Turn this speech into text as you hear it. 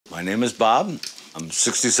My name is Bob. I'm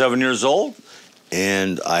 67 years old,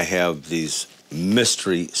 and I have these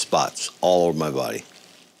mystery spots all over my body.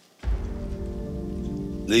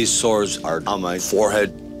 These sores are on my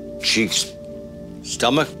forehead, cheeks,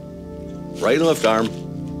 stomach, right and left arm,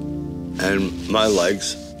 and my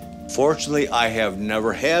legs. Fortunately, I have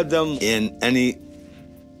never had them in any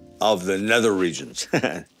of the nether regions.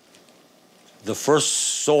 The first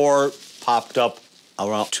sore popped up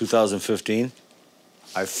around 2015.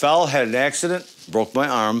 I fell, had an accident, broke my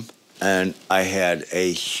arm, and I had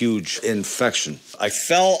a huge infection. I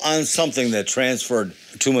fell on something that transferred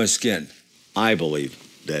to my skin. I believe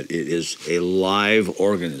that it is a live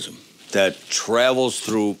organism that travels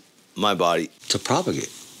through my body to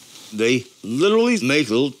propagate. They literally make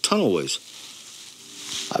little tunnelways.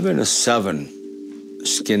 I've been to 7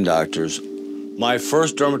 skin doctors. My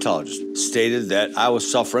first dermatologist stated that I was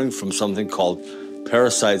suffering from something called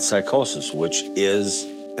parasite psychosis, which is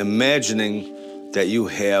imagining that you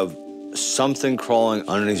have something crawling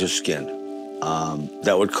underneath your skin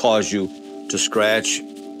that would cause you to scratch,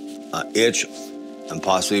 itch, and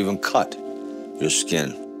possibly even cut your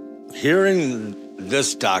skin. Hearing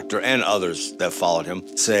this doctor and others that followed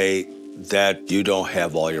him say that you don't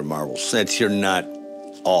have all your marbles, that you're not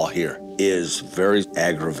all here, is very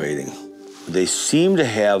aggravating. They seem to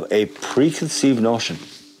have a preconceived notion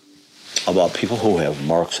about people who have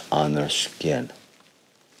marks on their skin,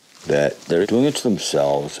 that they're doing it to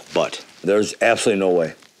themselves, but there's absolutely no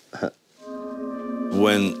way.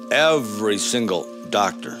 When every single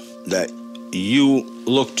doctor that you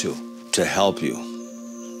look to help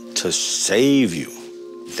you, to save you,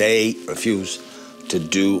 they refuse to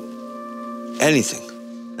do anything.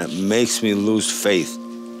 It makes me lose faith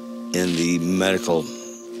in the medical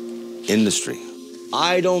industry.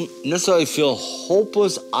 I don't necessarily feel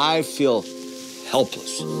hopeless, I feel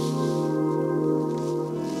helpless.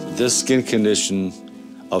 This skin condition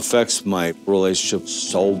affects my relationship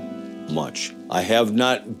so much. I have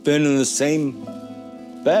not been in the same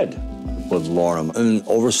bed with Laura in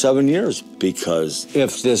over 7 years because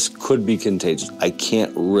if this could be contagious, I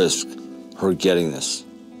can't risk her getting this.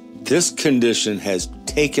 This condition has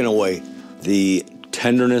taken away the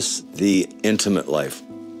tenderness, the intimate life,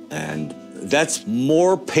 and that's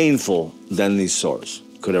more painful than these sores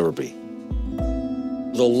could ever be.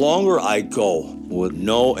 The longer I go with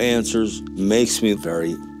no answers makes me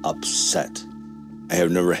very upset. I have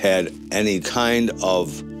never had any kind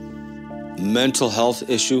of mental health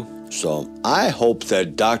issue, so I hope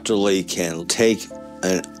that Dr. Lee can take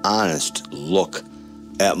an honest look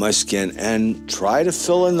at my skin and try to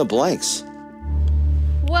fill in the blanks.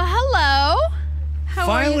 Well, hello. How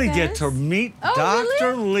Finally are you guys? get to meet Oh,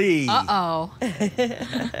 Dr. really? Lee. Uh-oh.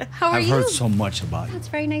 How are I've you? heard so much about you. It's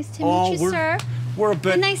very nice to meet you, sir. We're a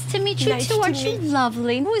bit... Nice to meet you, Nice too. to Aren't you meet-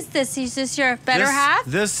 lovely? Who is this? Is this your better half?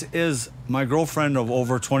 This is my girlfriend of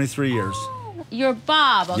over 23 years. You're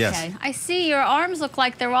Bob, okay. Yes. I see your arms look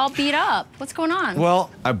like they're all beat up. What's going on? Well,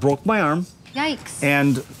 I broke my arm, Yikes.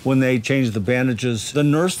 and when they changed the bandages, the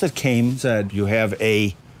nurse that came said, you have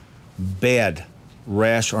a bad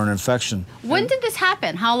rash or an infection. When did this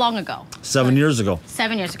happen? How long ago? 7 years ago.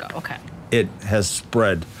 7 years ago, okay. It has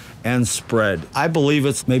spread and spread. I believe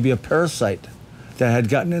it's maybe a parasite that had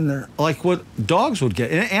gotten in there, like what dogs would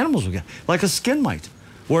get, and animals would get, like a skin mite,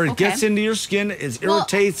 where it Okay. gets into your skin, it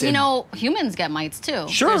irritates. Well, you and know, humans get mites too.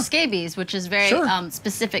 Sure. There's scabies, which is very Sure.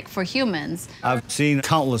 specific for humans. I've seen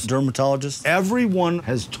countless dermatologists. Everyone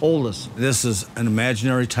has told us this is an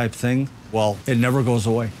imaginary type thing. Well, it never goes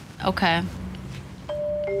away. Okay.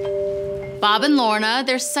 Bob and Lorna,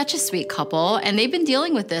 they're such a sweet couple, and they've been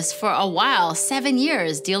dealing with this for a while, 7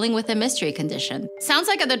 years, dealing with a mystery condition. Sounds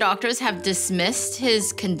like other doctors have dismissed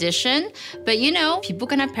his condition, but you know, people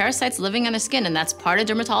can have parasites living on their skin, and that's part of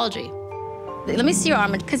dermatology. Let me see your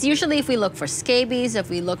arm, because usually if we look for scabies, if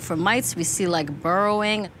we look for mites, we see like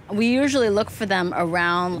burrowing. We usually look for them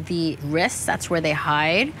around the wrists, that's where they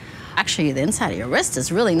hide. Actually, the inside of your wrist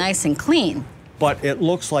is really nice and clean. But it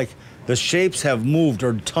looks like the shapes have moved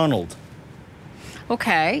or tunneled.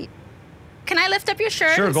 Okay. Can I lift up your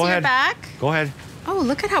shirt Sure, and go see ahead. your back? Go ahead. Oh,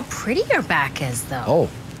 look at how pretty your back is, though.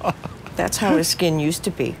 Oh. That's how his skin used to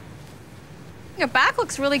be. Your back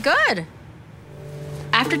looks really good.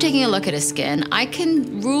 After taking a look at his skin, I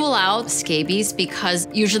can rule out scabies because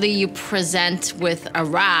usually you present with a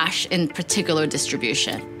rash in particular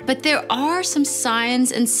distribution. But there are some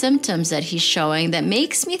signs and symptoms that he's showing that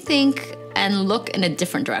makes me think and look in a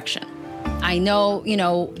different direction. I know, you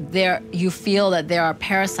know, you feel that there are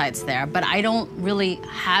parasites there, but I don't really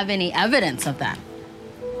have any evidence of that.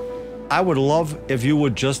 I would love if you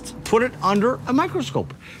would just put it under a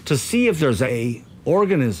microscope to see if there's a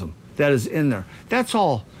organism that is in there. That's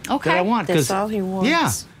all Okay. that I want. That's all he wants.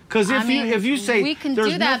 Yeah, because if you say we can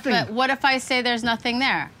there's do that, nothing, but what if I say there's nothing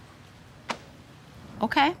there?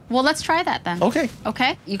 Okay, well, let's try that then. Okay.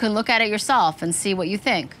 Okay, you can look at it yourself and see what you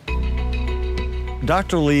think.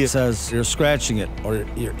 Dr. Lee says you're scratching it or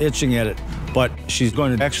you're itching at it, but she's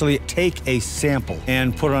going to actually take a sample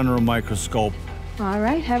and put it under a microscope. All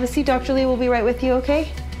right, have a seat. Dr. Lee will be right with you,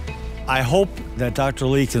 okay? I hope that Dr.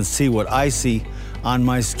 Lee can see what I see on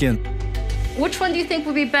my skin. Which one do you think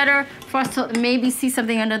would be better for us to maybe see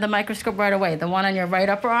something under the microscope right away? The one on your right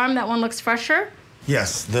upper arm, that one looks fresher?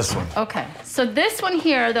 Yes, this one. Okay, so this one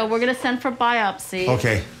here, though, we're gonna send for biopsy.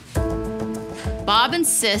 Okay. Bob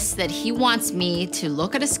insists that he wants me to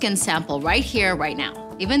look at a skin sample right here, right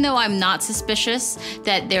now. Even though I'm not suspicious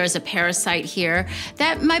that there's a parasite here,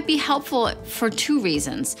 that might be helpful for two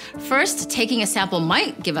reasons. First, taking a sample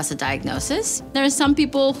might give us a diagnosis. There are some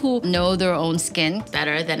people who know their own skin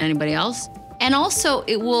better than anybody else. And also,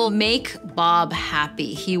 it will make Bob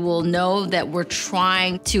happy. He will know that we're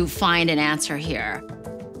trying to find an answer here.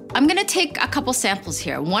 I'm gonna take a couple samples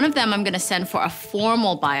here. One of them I'm gonna send for a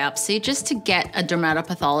formal biopsy just to get a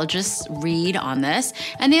dermatopathologist's read on this.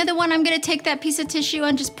 And the other one, I'm gonna take that piece of tissue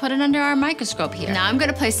and just put it under our microscope here. Now I'm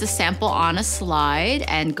gonna place the sample on a slide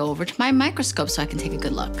and go over to my microscope so I can take a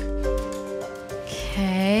good look.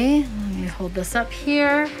 Okay, let me hold this up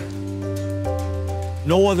here.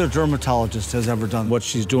 No other dermatologist has ever done what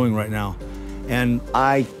she's doing right now. And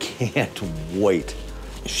I can't wait.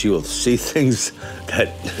 She will see things that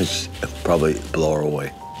probably blow her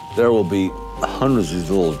away. There will be hundreds of these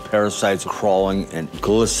little parasites crawling and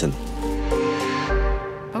glisten.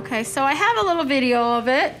 Okay, so I have a little video of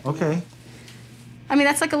it. okay. I mean,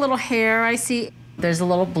 that's like a little hair I see. There's a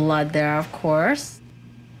little blood there, of course.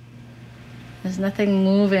 There's nothing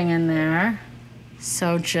moving in there.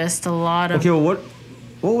 So just a lot of... Okay, well,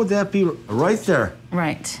 what would that be right there?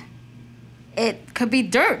 Right. It could be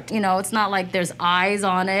dirt, you know, it's not like there's eyes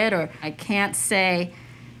on it, or I can't say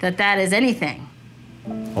that that is anything.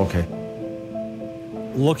 Okay.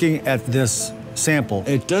 Looking at this sample,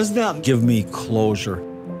 it does not give me closure.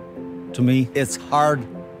 To me, it's hard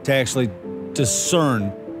to actually discern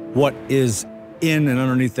what is in and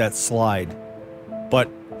underneath that slide. But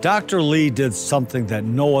Dr. Lee did something that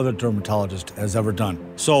no other dermatologist has ever done.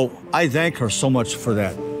 So I thank her so much for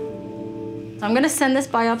that. I'm gonna send this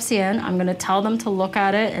biopsy in. I'm gonna tell them to look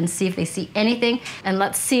at it and see if they see anything, and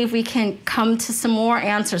let's see if we can come to some more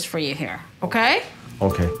answers for you here, okay?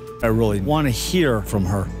 Okay. I really want to hear from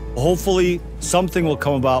her. Hopefully, something will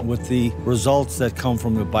come about with the results that come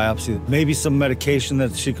from the biopsy. Maybe some medication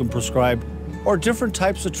that she can prescribe, or different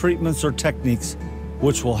types of treatments or techniques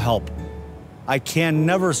which will help. I can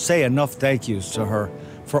never say enough thank yous to her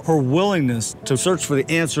for her willingness to search for the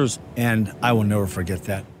answers, and I will never forget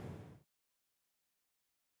that.